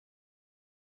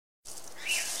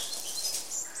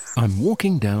I'm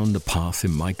walking down the path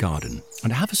in my garden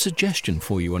and I have a suggestion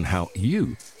for you on how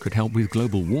you could help with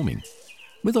global warming.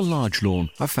 With a large lawn,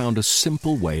 I found a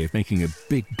simple way of making a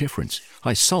big difference.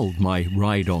 I sold my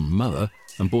ride-on mower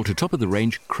and bought a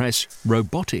top-of-the-range Cress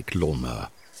robotic lawnmower.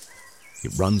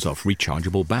 It runs off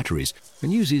rechargeable batteries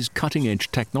and uses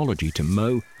cutting-edge technology to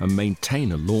mow and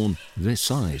maintain a lawn this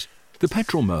size. The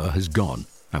petrol mower has gone,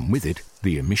 and with it,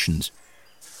 the emissions.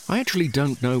 I actually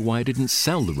don't know why I didn't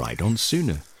sell the ride-on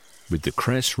sooner. With the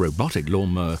Cress robotic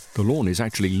lawnmower, the lawn is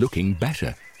actually looking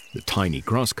better. The tiny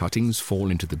grass cuttings fall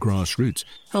into the grass roots,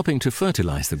 helping to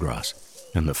fertilize the grass.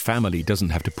 And the family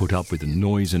doesn't have to put up with the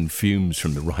noise and fumes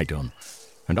from the ride-on.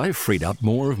 And I've freed up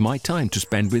more of my time to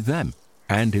spend with them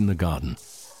and in the garden.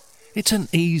 It's an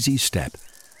easy step,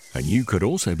 and you could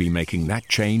also be making that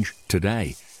change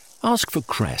today. Ask for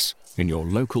Cress in your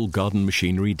local garden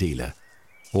machinery dealer,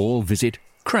 or visit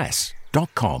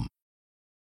cress.com.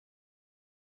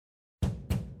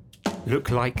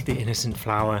 Look like the innocent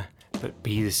flower, but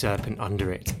be the serpent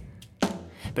under it.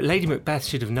 But Lady Macbeth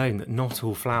should have known that not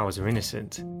all flowers are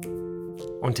innocent.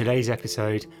 On today's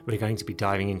episode, we're going to be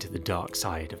diving into the dark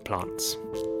side of plants.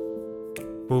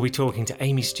 We'll be talking to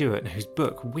Amy Stewart, whose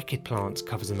book Wicked Plants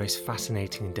covers the most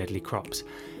fascinating and deadly crops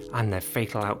and their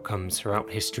fatal outcomes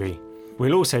throughout history.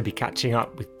 We'll also be catching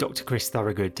up with Dr. Chris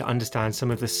Thorogood to understand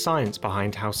some of the science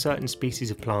behind how certain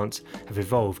species of plants have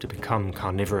evolved to become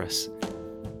carnivorous.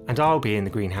 And I'll be in the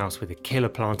greenhouse with a killer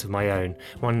plant of my own,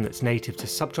 one that's native to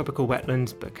subtropical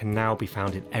wetlands but can now be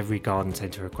found in every garden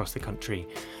centre across the country,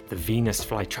 the Venus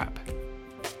flytrap.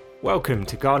 Welcome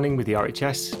to Gardening with the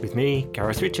RHS with me,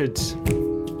 Gareth Richards.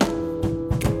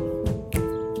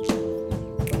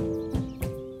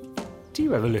 Do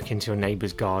you ever look into your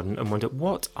neighbour's garden and wonder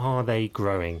what are they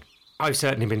growing? I've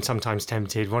certainly been sometimes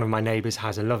tempted. One of my neighbours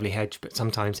has a lovely hedge, but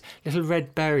sometimes little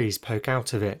red berries poke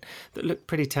out of it that look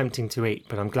pretty tempting to eat,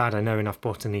 but I'm glad I know enough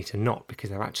botany to not, because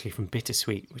they're actually from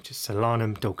bittersweet, which is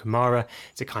Solanum dulcamara.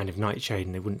 It's a kind of nightshade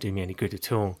and they wouldn't do me any good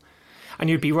at all. And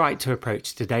you'd be right to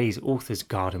approach today's author's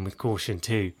garden with caution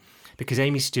too, because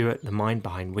Amy Stewart, the mind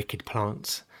behind Wicked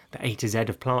Plants, the A to Z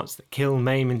of plants that kill,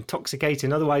 maim, intoxicate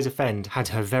and otherwise offend, had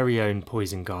her very own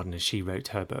poison garden as she wrote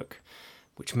her book,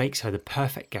 which makes her the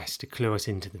perfect guest to clue us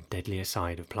into the deadlier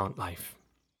side of plant life.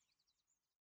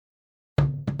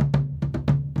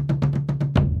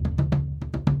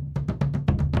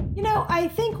 I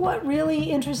think what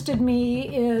really interested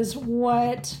me is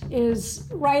what is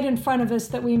right in front of us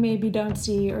that we maybe don't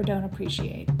see or don't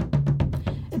appreciate.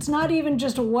 It's not even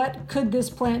just what could this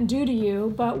plant do to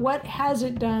you, but what has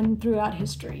it done throughout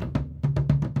history.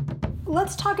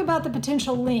 Let's talk about the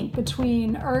potential link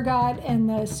between ergot and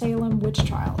the Salem witch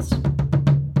trials.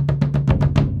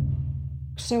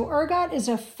 So ergot is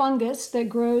a fungus that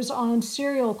grows on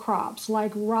cereal crops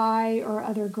like rye or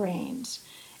other grains.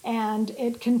 And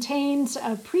it contains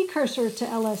a precursor to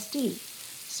LSD.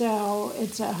 So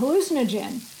it's a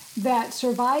hallucinogen that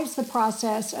survives the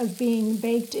process of being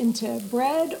baked into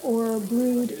bread or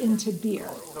brewed into beer.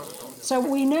 So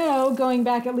we know, going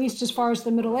back at least as far as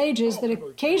the Middle Ages, that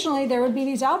occasionally there would be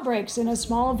these outbreaks in a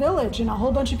small village and a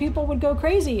whole bunch of people would go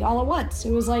crazy all at once.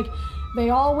 It was like they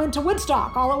all went to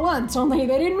Woodstock all at once, only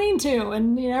they didn't mean to,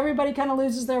 and everybody kind of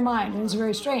loses their mind, and it's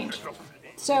very strange.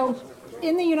 So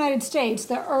in the United States,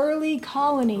 the early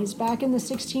colonies back in the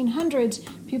 1600s,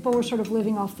 people were sort of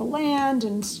living off the land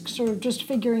and sort of just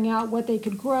figuring out what they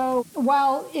could grow.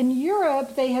 While in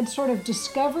Europe, they had sort of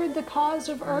discovered the cause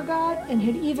of ergot and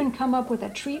had even come up with a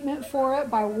treatment for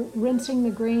it by rinsing the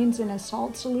grains in a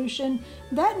salt solution.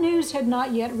 That news had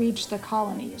not yet reached the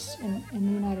colonies in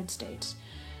the United States.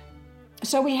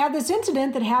 So we had this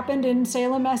incident that happened in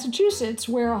Salem, Massachusetts,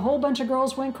 where a whole bunch of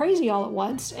girls went crazy all at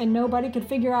once and nobody could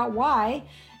figure out why.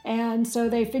 And so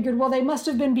they figured, well, they must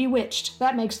have been bewitched.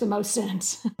 That makes the most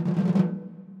sense.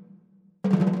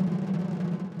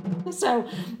 So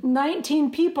 19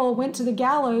 people went to the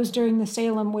gallows during the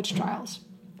Salem witch trials.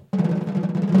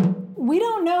 We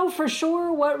don't know for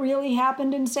sure what really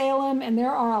happened in Salem, and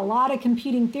there are a lot of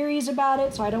competing theories about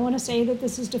it, so I don't want to say that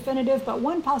this is definitive, but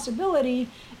one possibility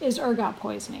is ergot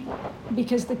poisoning,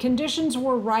 because the conditions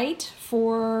were right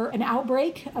for an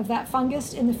outbreak of that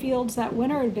fungus in the fields that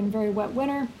winter. It had been a very wet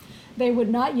winter. They would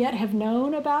not yet have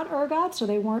known about ergot, so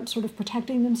they weren't sort of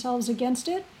protecting themselves against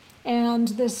it. And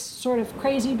this sort of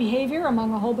crazy behavior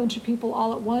among a whole bunch of people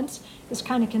all at once is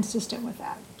kind of consistent with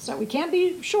that. So we can't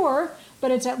be sure,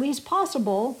 but it's at least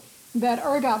possible that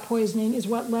ergot poisoning is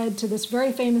what led to this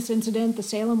very famous incident, the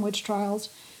Salem witch trials.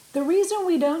 The reason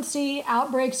we don't see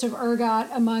outbreaks of ergot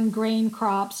among grain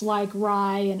crops like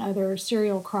rye and other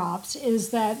cereal crops is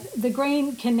that the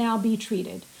grain can now be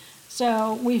treated.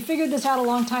 So we figured this out a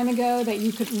long time ago, that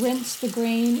you could rinse the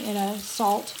grain in a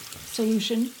salt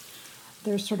solution.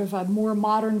 There's sort of a more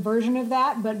modern version of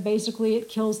that, but basically it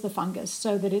kills the fungus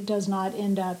so that it does not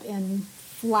end up in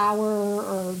flour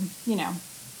or,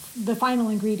 the final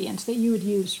ingredients that you would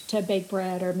use to bake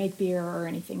bread or make beer or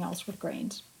anything else with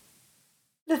grains.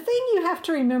 The thing you have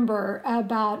to remember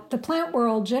about the plant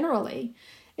world generally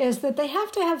is that they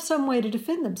have to have some way to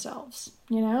defend themselves.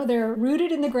 They're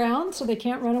rooted in the ground, so they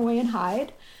can't run away and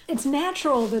hide. It's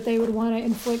natural that they would want to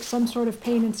inflict some sort of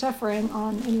pain and suffering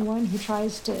on anyone who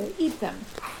tries to eat them.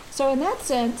 So in that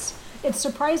sense, it's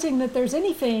surprising that there's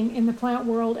anything in the plant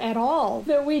world at all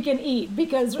that we can eat,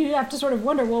 because you have to sort of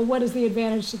wonder, well, what is the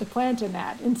advantage to the plant in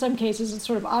that? In some cases, it's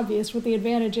sort of obvious what the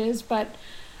advantage is, but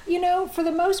for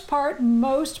the most part,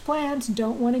 most plants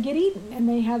don't want to get eaten, and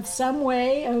they have some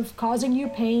way of causing you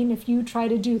pain if you try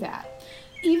to do that.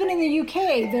 Even in the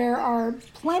UK, there are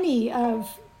plenty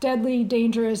of deadly,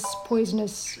 dangerous,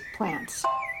 poisonous plants.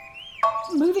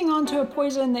 Moving on to a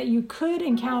poison that you could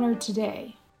encounter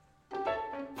today.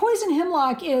 Poison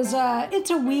hemlock is it's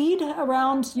a weed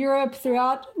around Europe,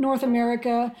 throughout North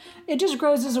America. It just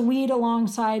grows as a weed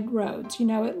alongside roads.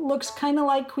 It looks kind of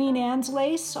like Queen Anne's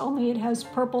lace, only it has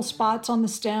purple spots on the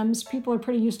stems. People are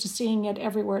pretty used to seeing it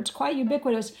everywhere. It's quite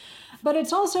ubiquitous, but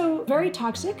it's also very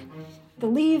toxic. The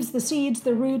leaves, the seeds,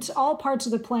 the roots, all parts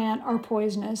of the plant are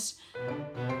poisonous.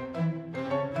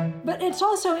 But it's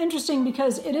also interesting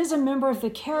because it is a member of the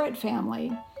carrot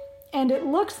family. And it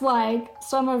looks like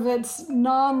some of its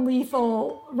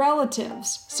non-lethal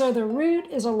relatives. So the root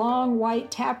is a long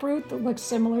white taproot that looks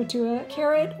similar to a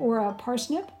carrot or a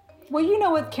parsnip. Well, you know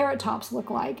what carrot tops look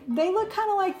like. They look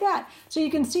kind of like that. So you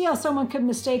can see how someone could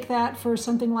mistake that for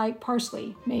something like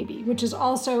parsley, maybe, which is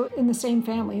also in the same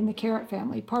family, in the carrot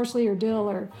family, parsley or dill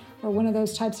or one of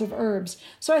those types of herbs.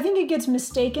 So I think it gets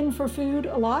mistaken for food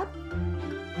a lot.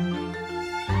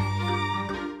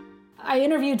 I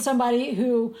interviewed somebody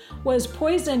who was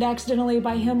poisoned accidentally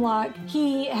by hemlock.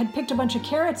 He had picked a bunch of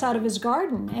carrots out of his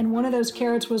garden, and one of those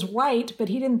carrots was white, but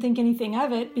he didn't think anything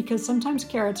of it because sometimes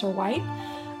carrots are white.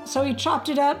 So he chopped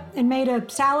it up and made a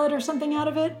salad or something out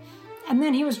of it. And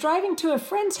then he was driving to a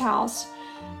friend's house,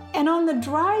 and on the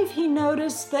drive he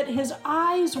noticed that his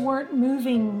eyes weren't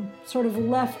moving sort of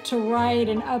left to right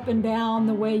and up and down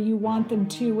the way you want them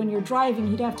to when you're driving.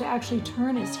 He'd have to actually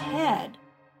turn his head.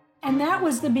 And that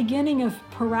was the beginning of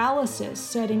paralysis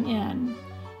setting in,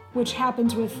 which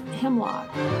happens with hemlock.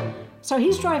 So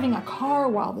he's driving a car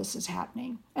while this is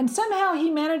happening. And somehow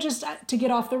he manages to get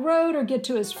off the road or get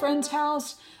to his friend's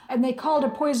house. And they called a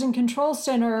poison control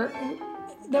center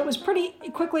that was pretty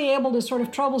quickly able to sort of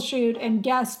troubleshoot and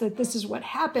guess that this is what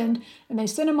happened. And they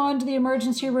sent him on to the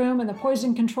emergency room, and the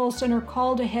poison control center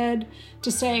called ahead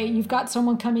to say, you've got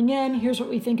someone coming in, here's what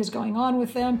we think is going on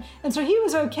with them. And so he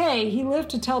was okay, he lived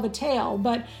to tell the tale,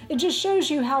 but it just shows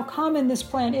you how common this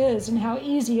plant is and how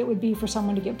easy it would be for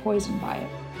someone to get poisoned by it.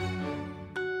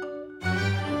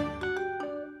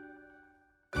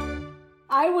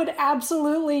 I would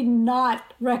absolutely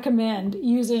not recommend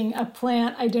using a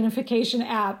plant identification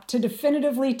app to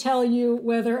definitively tell you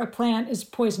whether a plant is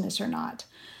poisonous or not.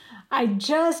 I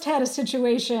just had a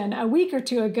situation a week or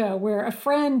two ago where a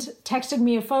friend texted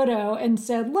me a photo and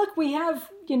said, look, we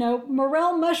have,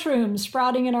 morel mushrooms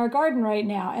sprouting in our garden right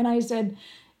now. And I said,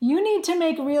 you need to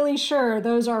make really sure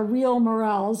those are real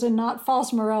morels and not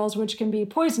false morels, which can be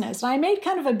poisonous. And I made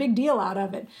kind of a big deal out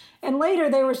of it. And later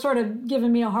they were sort of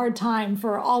giving me a hard time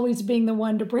for always being the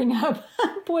one to bring up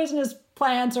poisonous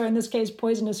plants, or in this case,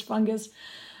 poisonous fungus.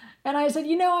 And I said,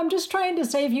 I'm just trying to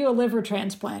save you a liver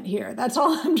transplant here. That's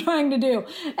all I'm trying to do.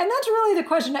 And that's really the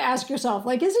question to ask yourself.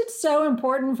 Is it so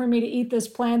important for me to eat this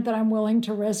plant that I'm willing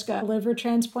to risk a liver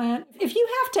transplant? If you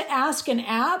have to ask an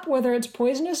app whether it's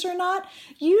poisonous or not,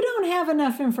 you don't have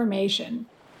enough information.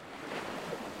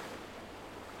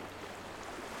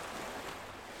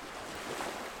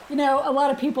 A lot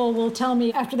of people will tell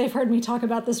me after they've heard me talk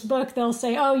about this book, they'll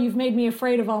say, oh, you've made me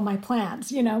afraid of all my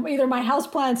plants, either my house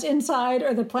plants inside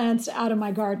or the plants out of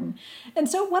my garden. And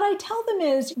so what I tell them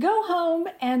is go home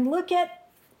and look at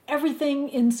everything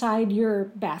inside your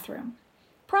bathroom.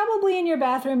 Probably in your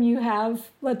bathroom you have,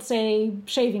 let's say,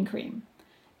 shaving cream.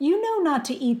 You know not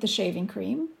to eat the shaving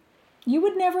cream. You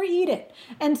would never eat it.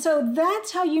 And so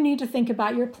that's how you need to think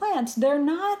about your plants. They're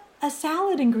not a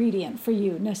salad ingredient for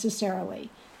you necessarily.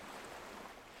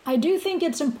 I do think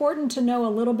it's important to know a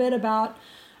little bit about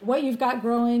what you've got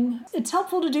growing. It's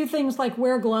helpful to do things like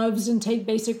wear gloves and take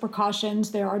basic precautions.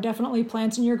 There are definitely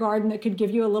plants in your garden that could give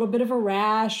you a little bit of a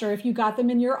rash, or if you got them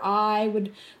in your eye,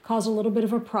 would cause a little bit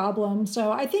of a problem.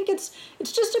 So I think it's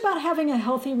just about having a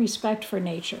healthy respect for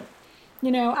nature. You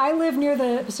know, I live near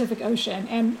the Pacific Ocean,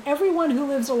 and everyone who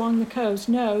lives along the coast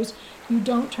knows you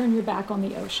don't turn your back on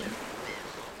the ocean.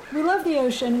 We love the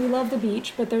ocean, we love the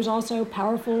beach, but there's also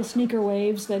powerful sneaker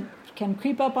waves that can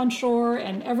creep up on shore,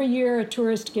 and every year a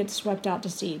tourist gets swept out to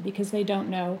sea because they don't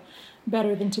know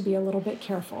better than to be a little bit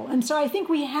careful. And so I think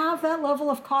we have that level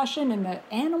of caution in the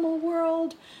animal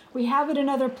world. We have it in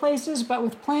other places, but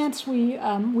with plants, we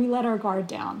let our guard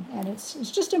down. And it's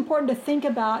just important to think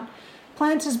about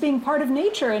plants as being part of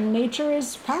nature, and nature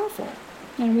is powerful.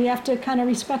 And we have to kind of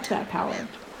respect that power.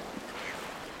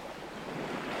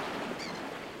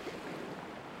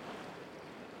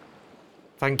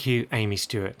 Thank you, Amy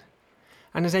Stewart.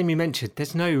 And as Amy mentioned,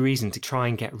 there's no reason to try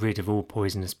and get rid of all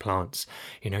poisonous plants.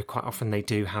 You know, quite often they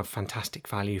do have fantastic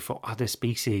value for other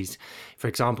species. For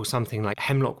example, something like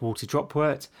hemlock water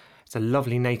dropwort. It's a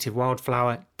lovely native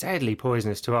wildflower, deadly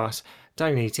poisonous to us.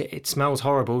 Don't eat it. It smells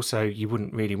horrible, so you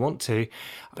wouldn't really want to.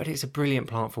 But it's a brilliant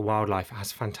plant for wildlife. It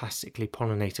has fantastically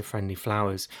pollinator-friendly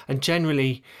flowers. And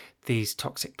generally, these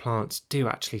toxic plants do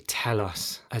actually tell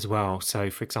us as well. So,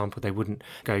 for example, they wouldn't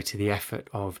go to the effort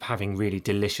of having really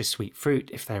delicious sweet fruit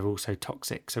if they're also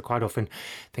toxic. So quite often,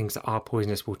 things that are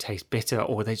poisonous will taste bitter,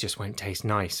 or they just won't taste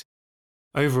nice.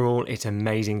 Overall, it's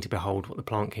amazing to behold what the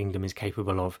plant kingdom is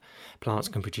capable of. Plants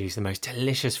can produce the most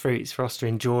delicious fruits for us to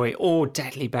enjoy, or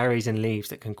deadly berries and leaves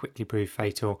that can quickly prove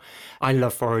fatal. I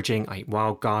love foraging. I eat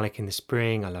wild garlic in the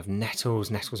spring. I love nettles.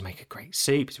 Nettles make a great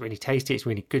soup. It's really tasty. It's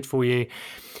really good for you.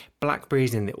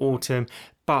 Blackberries in the autumn.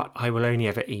 But I will only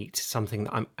ever eat something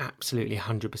that I'm absolutely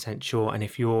 100% sure. And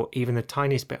if you're even the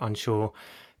tiniest bit unsure,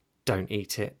 don't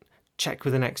eat it. Check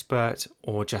with an expert,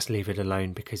 or just leave it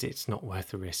alone because it's not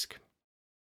worth the risk.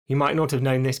 You might not have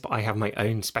known this, but I have my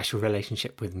own special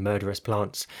relationship with murderous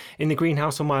plants. In the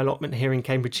greenhouse on my allotment here in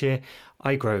Cambridgeshire,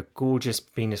 I grow a gorgeous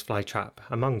Venus flytrap,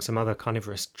 among some other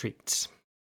carnivorous treats.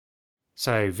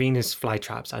 So Venus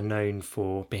flytraps are known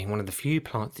for being one of the few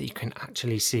plants that you can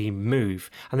actually see move.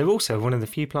 And they're also one of the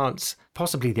few plants,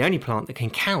 possibly the only plant, that can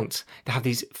count. They have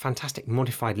these fantastic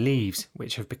modified leaves,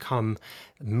 which have become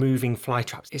moving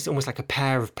flytraps. It's almost like a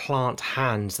pair of plant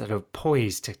hands that are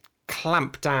poised to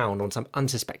clamp down on some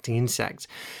unsuspecting insect.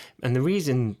 And the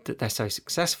reason that they're so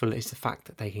successful is the fact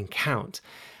that they can count.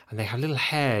 And they have little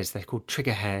hairs, they're called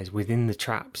trigger hairs, within the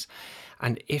traps.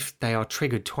 And if they are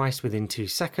triggered twice within 2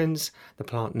 seconds, the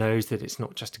plant knows that it's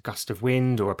not just a gust of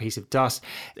wind or a piece of dust.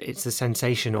 It's the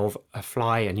sensation of a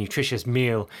fly, a nutritious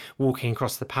meal, walking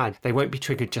across the pad. They won't be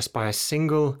triggered just by a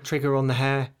single trigger on the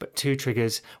hair, but 2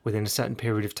 triggers within a certain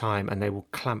period of time, and they will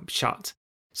clamp shut.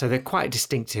 So they're quite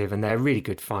distinctive and they're really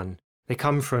good fun. They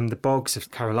come from the bogs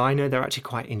of Carolina. They're actually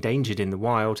quite endangered in the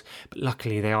wild, but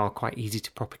luckily they are quite easy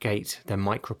to propagate. They're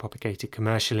micro-propagated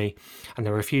commercially, and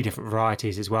there are a few different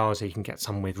varieties as well, so you can get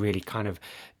some with really kind of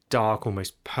dark,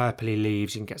 almost purpley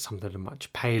leaves. You can get some that are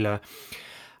much paler,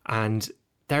 and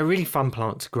they're a really fun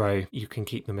plant to grow. You can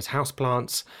keep them as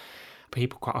houseplants.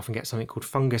 People quite often get something called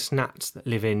fungus gnats that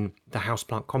live in the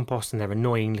houseplant compost, and they're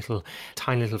annoying little,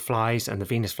 tiny little flies, and the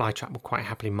Venus flytrap will quite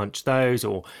happily munch those,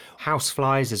 or house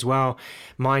flies as well.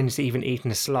 Mine's even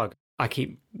eaten a slug. I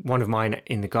keep one of mine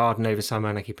in the garden over summer,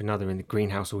 and I keep another in the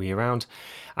greenhouse all year round.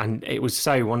 And it was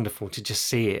so wonderful to just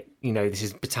see it. You know, this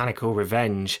is botanical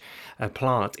revenge, a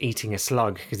plant eating a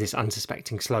slug because this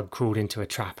unsuspecting slug crawled into a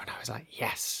trap. And I was like,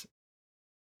 yes.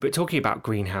 But talking about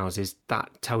greenhouses, that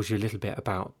tells you a little bit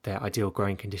about their ideal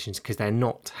growing conditions, because they're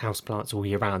not houseplants all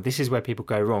year round. This is where people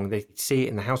go wrong. They see it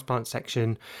in the houseplant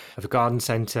section of a garden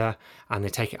centre and they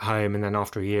take it home, and then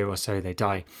after a year or so they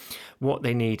die. What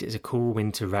they need is a cool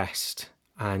winter rest.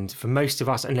 And for most of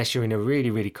us, unless you're in a really,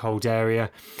 really cold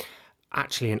area,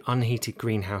 actually an unheated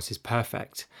greenhouse is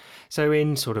perfect. So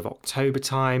in sort of October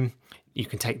time, you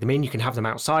can take them in, you can have them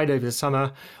outside over the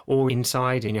summer or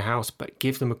inside in your house, but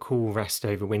give them a cool rest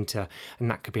over winter. And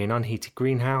that could be an unheated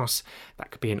greenhouse, that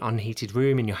could be an unheated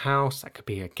room in your house, that could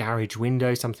be a garage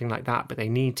window, something like that, but they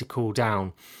need to cool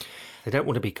down. They don't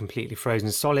want to be completely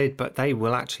frozen solid, but they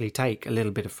will actually take a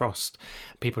little bit of frost.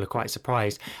 People are quite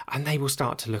surprised, and they will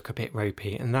start to look a bit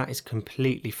ropey, and that is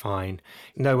completely fine.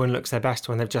 No one looks their best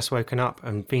when they've just woken up,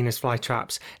 and Venus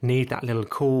flytraps need that little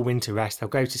cool winter rest. They'll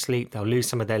go to sleep, they'll lose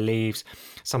some of their leaves,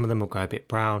 some of them will go a bit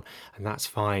brown, and that's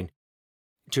fine.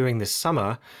 During the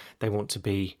summer, they want to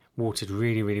be watered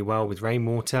really, really well with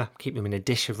rainwater. Keep them in a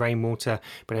dish of rainwater,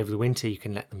 but over the winter you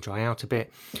can let them dry out a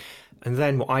bit. And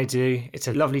then what I do, it's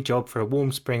a lovely job for a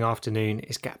warm spring afternoon,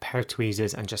 is get a pair of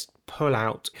tweezers and just pull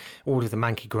out all of the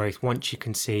manky growth once you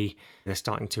can see they're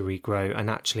starting to regrow. And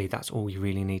actually, that's all you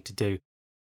really need to do.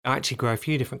 I actually grow a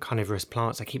few different carnivorous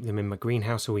plants. I keep them in my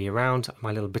greenhouse all year round.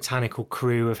 My little botanical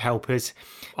crew of helpers.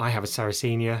 I have a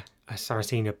Sarracenia, a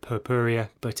Sarracenia purpurea,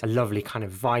 but a lovely kind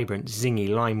of vibrant, zingy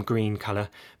lime green colour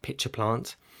pitcher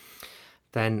plant.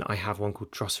 Then I have one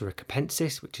called Drosera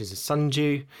capensis, which is a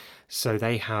sundew. So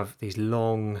they have these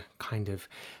long kind of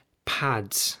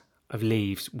pads of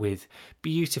leaves with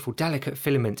beautiful, delicate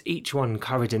filaments, each one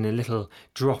covered in a little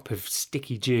drop of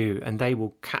sticky dew, and they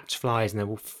will catch flies and they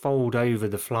will fold over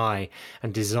the fly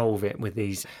and dissolve it with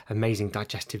these amazing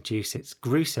digestive juice. It's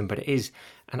gruesome, but it is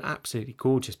an absolutely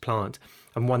gorgeous plant,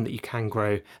 and one that you can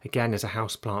grow again as a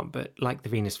house plant, but like the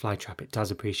Venus flytrap, it does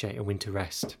appreciate a winter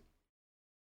rest.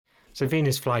 So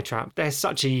Venus flytrap, they're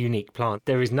such a unique plant.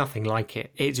 There is nothing like it.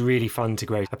 It's really fun to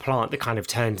grow a plant that kind of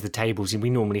turns the tables. And we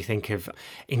normally think of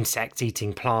insects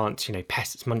eating plants,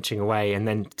 pests munching away. And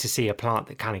then to see a plant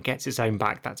that kind of gets its own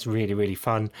back, that's really, really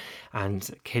fun.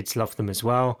 And kids love them as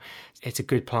well. It's a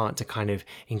good plant to kind of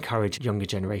encourage younger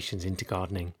generations into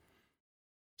gardening.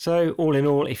 So all in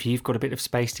all, if you've got a bit of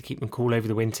space to keep them cool over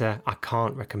the winter, I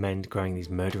can't recommend growing these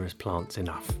murderous plants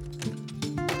enough.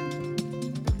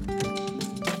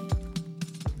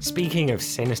 Speaking of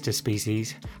sinister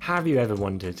species, have you ever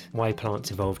wondered why plants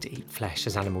evolved to eat flesh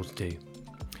as animals do?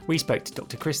 We spoke to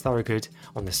Dr. Chris Thorogood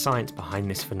on the science behind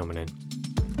this phenomenon.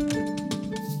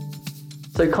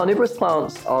 So carnivorous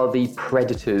plants are the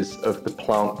predators of the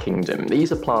plant kingdom.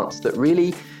 These are plants that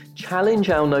really challenge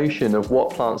our notion of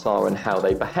what plants are and how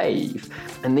they behave.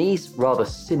 And these rather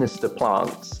sinister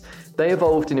plants, they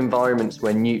evolved in environments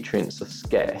where nutrients are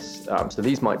scarce. So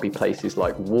these might be places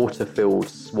like water-filled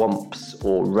swamps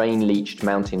or rain-leached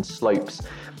mountain slopes.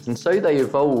 And so they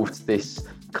evolved this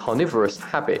carnivorous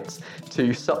habit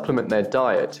to supplement their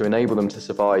diet to enable them to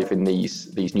survive in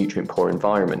these nutrient-poor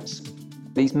environments.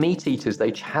 These meat eaters,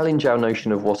 they challenge our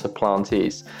notion of what a plant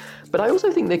is. But I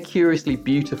also think they're curiously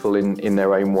beautiful in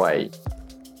their own way.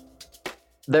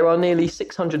 There are nearly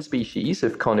 600 species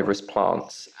of carnivorous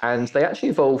plants, and they actually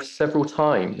evolved several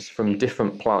times from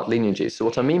different plant lineages. So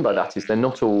what I mean by that is they're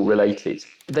not all related.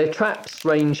 Their traps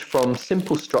range from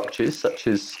simple structures such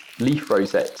as leaf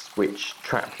rosettes, which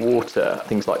trap water,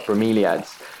 things like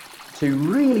bromeliads, to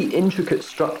really intricate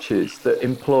structures that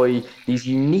employ these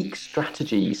unique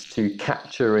strategies to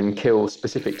capture and kill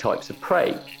specific types of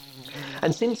prey.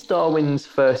 And since Darwin's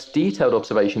first detailed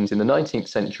observations in the 19th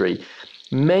century,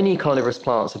 many carnivorous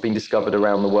plants have been discovered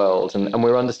around the world, and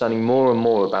we're understanding more and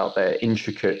more about their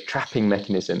intricate trapping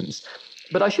mechanisms.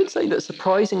 But I should say that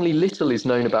surprisingly little is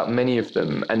known about many of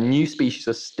them, and new species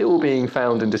are still being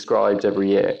found and described every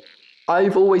year.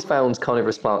 I've always found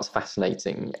carnivorous plants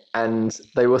fascinating, and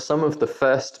they were some of the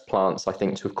first plants, I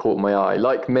think, to have caught my eye.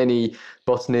 Like many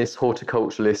botanists,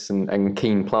 horticulturalists, and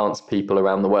keen plants people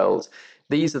around the world,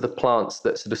 these are the plants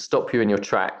that sort of stop you in your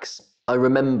tracks. I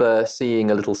remember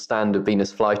seeing a little stand of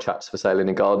Venus flytraps for sale in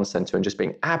a garden centre and just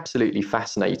being absolutely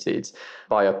fascinated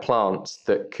by a plant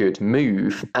that could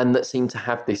move and that seemed to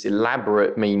have this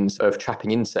elaborate means of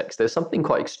trapping insects. There's something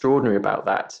quite extraordinary about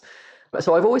that.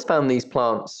 So I've always found these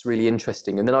plants really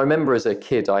interesting. And then I remember as a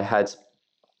kid, I had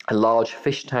a large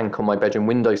fish tank on my bedroom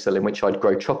windowsill in which I'd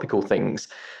grow tropical things.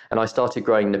 And I started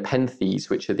growing Nepenthes,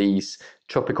 which are these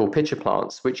tropical pitcher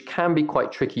plants, which can be quite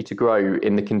tricky to grow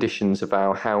in the conditions of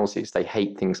our houses. They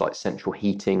hate things like central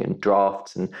heating and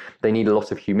drafts, and they need a lot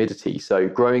of humidity. So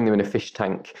growing them in a fish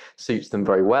tank suits them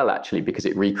very well, actually, because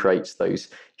it recreates those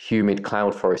humid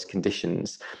cloud forest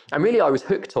conditions. And really, I was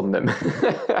hooked on them.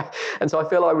 And so I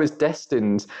feel I was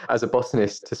destined as a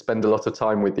botanist to spend a lot of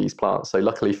time with these plants. So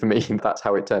luckily for me, that's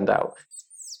how it turned out.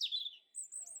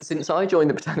 Since I joined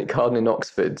the Botanic Garden in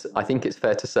Oxford, I think it's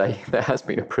fair to say there has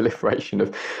been a proliferation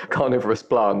of carnivorous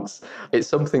plants. It's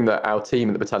something that our team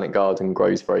at the Botanic Garden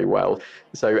grows very well.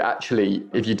 So actually,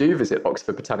 if you do visit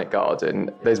Oxford Botanic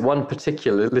Garden, there's one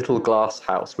particular little glass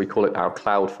house, we call it our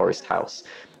Cloud Forest House,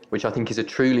 which I think is a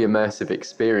truly immersive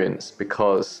experience,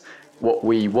 because what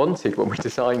we wanted when we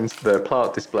designed the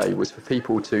plant display was for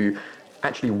people to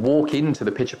actually walk into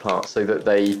the pitcher plant so that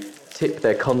they tip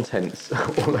their contents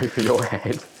all over your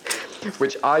head,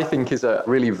 which I think is a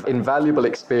really invaluable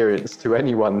experience to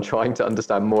anyone trying to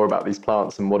understand more about these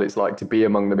plants and what it's like to be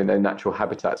among them in their natural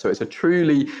habitat. So it's a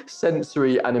truly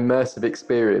sensory and immersive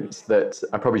experience that,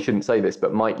 I probably shouldn't say this,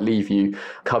 but might leave you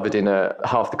covered in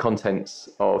half the contents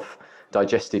of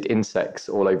digested insects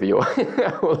all over your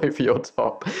all over your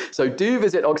top. So do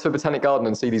visit Oxford Botanic Garden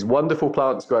and see these wonderful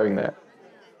plants growing there.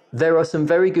 There are some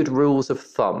very good rules of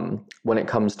thumb when it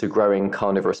comes to growing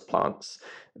carnivorous plants.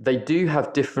 They do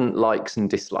have different likes and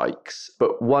dislikes,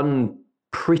 but one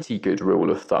pretty good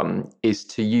rule of thumb is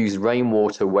to use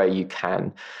rainwater where you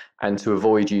can and to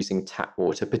avoid using tap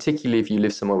water, particularly if you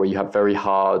live somewhere where you have very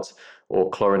hard or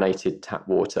chlorinated tap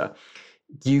water.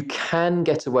 You can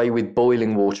get away with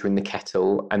boiling water in the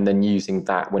kettle and then using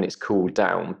that when it's cooled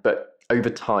down, but over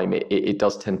time it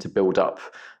does tend to build up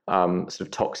sort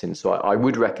of toxins. So I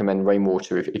would recommend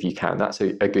rainwater if you can. That's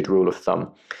a good rule of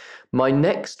thumb. My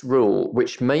next rule,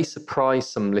 which may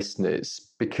surprise some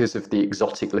listeners because of the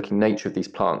exotic looking nature of these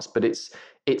plants, but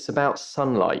it's about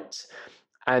sunlight.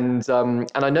 And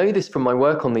I know this from my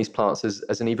work on these plants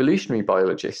as an evolutionary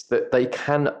biologist, that they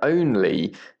can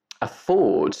only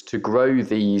afford to grow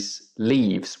these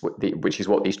leaves, which is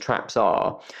what these traps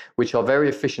are, which are very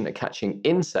efficient at catching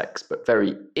insects, but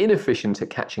very inefficient at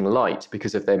catching light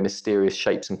because of their mysterious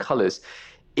shapes and colours,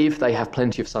 if they have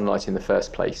plenty of sunlight in the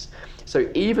first place. So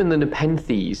even the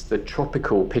Nepenthes, the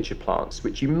tropical pitcher plants,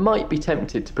 which you might be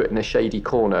tempted to put in a shady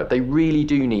corner, they really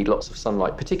do need lots of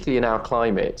sunlight, particularly in our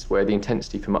climate where the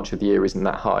intensity for much of the year isn't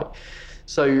that high.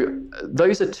 So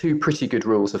those are two pretty good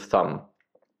rules of thumb.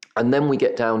 And then we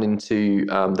get down into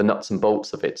the nuts and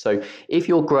bolts of it. So if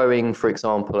you're growing, for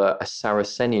example, a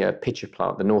Sarracenia pitcher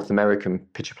plant, the North American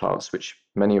pitcher plants, which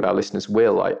many of our listeners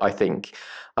will, I think,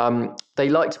 they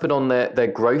like to put on their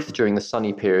growth during the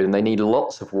sunny period, and they need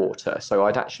lots of water. So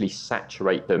I'd actually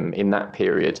saturate them in that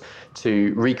period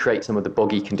to recreate some of the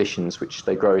boggy conditions which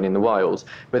they grow in the wild.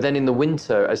 But then in the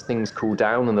winter, as things cool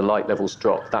down and the light levels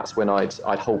drop, that's when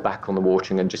I'd hold back on the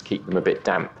watering and just keep them a bit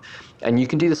damp. And you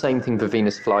can do the same thing for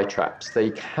Venus flytraps.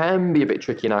 They can be a bit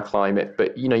tricky in our climate,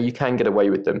 but you can get away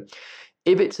with them.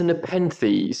 If it's a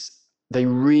Nepenthes, they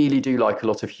really do like a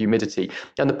lot of humidity.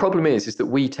 And the problem is that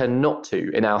we tend not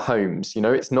to in our homes.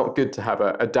 It's not good to have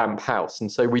a damp house.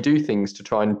 And so we do things to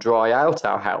try and dry out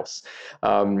our house,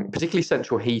 particularly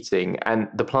central heating. And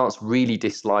the plants really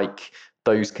dislike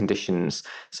those conditions.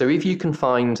 So if you can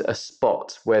find a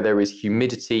spot where there is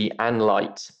humidity and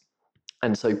light,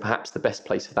 and so perhaps the best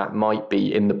place for that might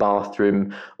be in the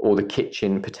bathroom or the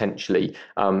kitchen potentially,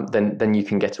 then you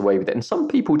can get away with it. And some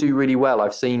people do really well.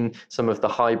 I've seen some of the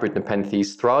hybrid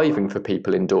Nepenthes thriving for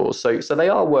people indoors. So they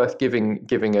are worth giving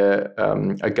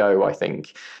a go, I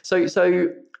think. So they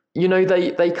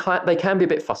can be a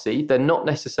bit fussy. They're not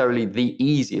necessarily the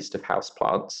easiest of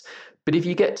houseplants, but if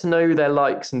you get to know their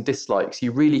likes and dislikes,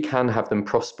 you really can have them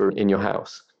prosper in your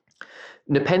house.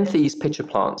 Nepenthes pitcher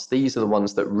plants, these are the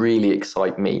ones that really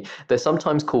excite me. They're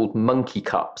sometimes called monkey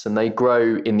cups, and they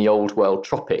grow in the old world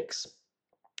tropics.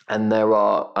 And there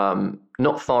are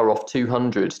not far off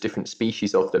 200 different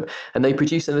species of them. And they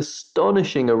produce an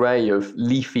astonishing array of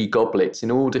leafy goblets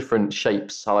in all different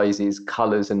shapes, sizes,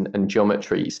 colours and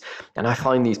geometries. And I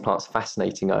find these plants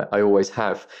fascinating. I always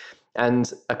have.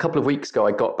 And a couple of weeks ago,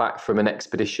 I got back from an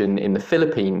expedition in the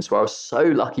Philippines where I was so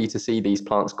lucky to see these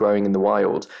plants growing in the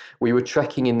wild. We were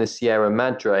trekking in the Sierra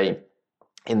Madre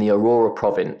in the Aurora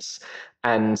province,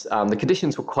 and the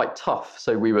conditions were quite tough.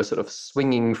 So we were sort of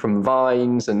swinging from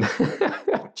vines and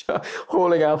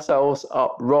hauling ourselves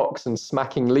up rocks and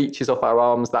smacking leeches off our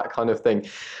arms, that kind of thing.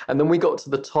 And then we got to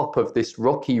the top of this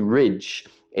rocky ridge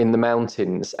in the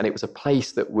mountains, and it was a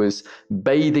place that was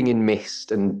bathing in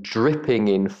mist and dripping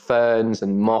in ferns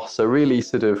and moss, a really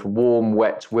sort of warm,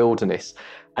 wet wilderness.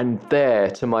 And there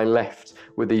to my left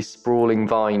were these sprawling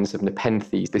vines of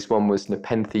Nepenthes. This one was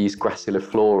Nepenthes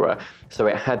graciliflora. So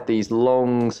it had these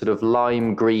long sort of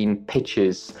lime green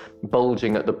pitchers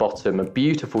bulging at the bottom, a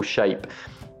beautiful shape,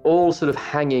 all sort of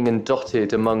hanging and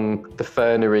dotted among the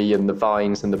fernery and the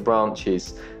vines and the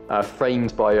branches,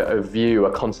 framed by a view,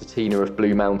 a concertina of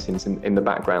blue mountains in the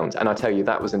background. And I tell you,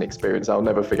 that was an experience I'll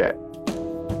never forget.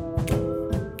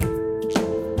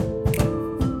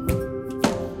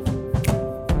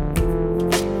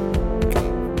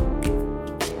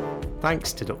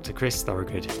 Thanks to Dr. Chris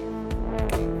Thorogood.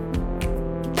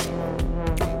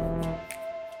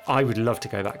 I would love to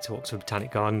go back to Oxford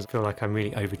Botanic Gardens. I feel like I'm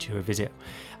really overdue a visit.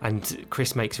 And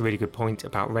Chris makes a really good point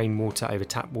about rainwater over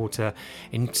tap water.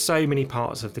 In so many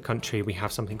parts of the country, we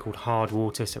have something called hard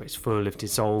water, so it's full of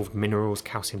dissolved minerals,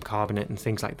 calcium carbonate and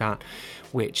things like that,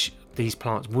 which these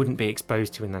plants wouldn't be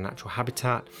exposed to in their natural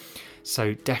habitat.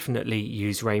 So definitely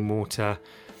use rainwater.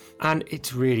 And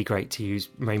it's really great to use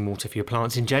rainwater for your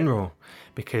plants in general,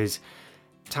 because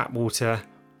tap water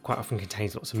quite often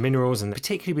contains lots of minerals, and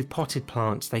particularly with potted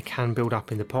plants, they can build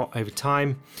up in the pot over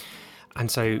time. And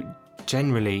so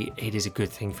generally it is a good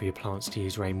thing for your plants to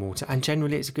use rainwater, and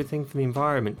generally it's a good thing for the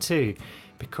environment too,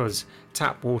 because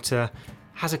tap water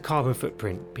has a carbon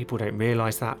footprint. People don't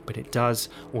realise that, but it does.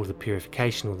 All the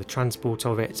purification, all the transport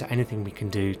of it, so anything we can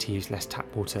do to use less tap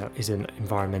water is an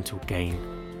environmental gain.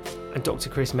 And Dr.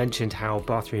 Chris mentioned how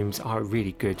bathrooms are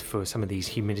really good for some of these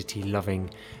humidity-loving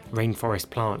rainforest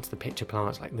plants, the pitcher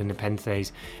plants like the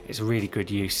Nepenthes. It's a really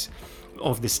good use.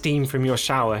 of the steam from your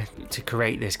shower to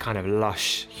create this kind of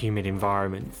lush, humid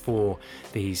environment for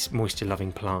these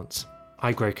moisture-loving plants.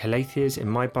 I grow calatheas in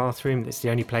my bathroom. That's the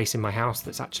only place in my house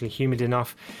that's actually humid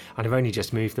enough, and I've only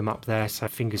just moved them up there, so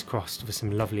fingers crossed for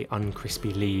some lovely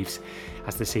uncrispy leaves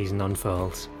as the season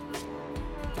unfurls.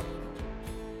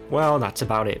 Well, that's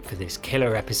about it for this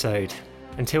killer episode.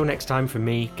 Until next time, from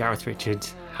me, Gareth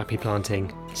Richards, happy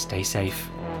planting, stay safe.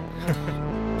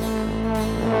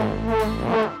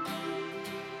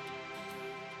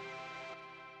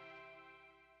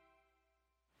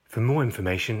 For more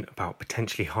information about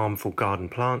potentially harmful garden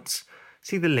plants,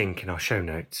 see the link in our show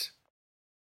notes.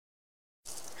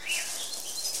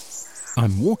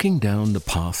 I'm walking down the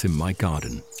path in my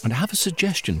garden, and I have a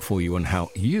suggestion for you on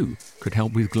how you could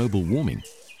help with global warming.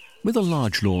 With a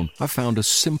large lawn, I found a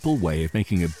simple way of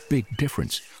making a big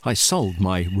difference. I sold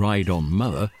my ride-on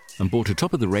mower and bought a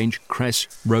top-of-the-range Cress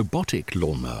robotic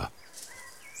lawnmower.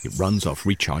 It runs off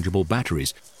rechargeable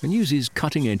batteries and uses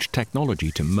cutting-edge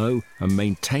technology to mow and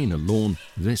maintain a lawn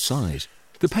this size.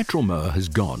 The petrol mower has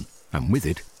gone, and with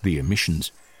it, the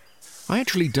emissions. I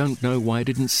actually don't know why I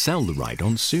didn't sell the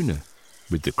ride-on sooner.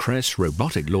 With the Cress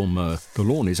robotic lawnmower, the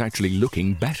lawn is actually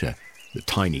looking better. The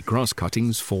tiny grass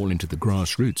cuttings fall into the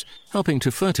grass roots, helping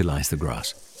to fertilize the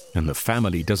grass. And the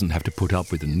family doesn't have to put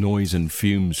up with the noise and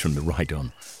fumes from the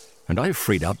ride-on. And I've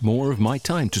freed up more of my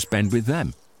time to spend with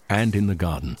them and in the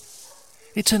garden.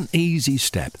 It's an easy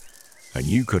step, and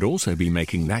you could also be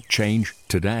making that change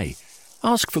today.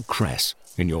 Ask for Cress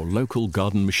in your local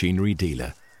garden machinery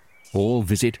dealer, or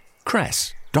visit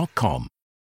cress.com.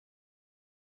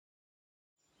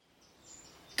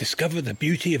 Discover the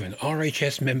beauty of an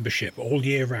RHS membership all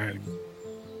year round.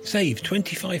 Save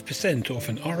 25% off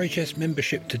an RHS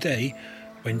membership today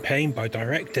when paying by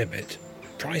direct debit.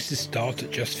 Prices start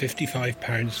at just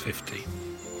 £55.50.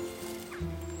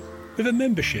 With a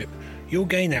membership, you'll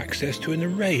gain access to an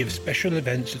array of special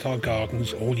events at our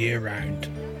gardens all year round.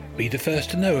 Be the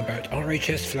first to know about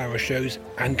RHS flower shows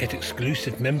and get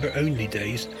exclusive member-only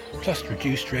days, plus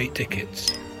reduced rate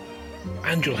tickets.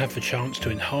 And you'll have the chance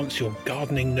to enhance your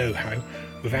gardening know-how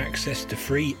with access to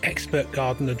free expert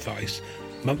garden advice,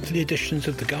 monthly editions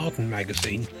of the Garden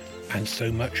magazine, and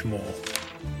so much more.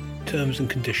 Terms and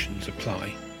conditions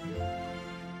apply.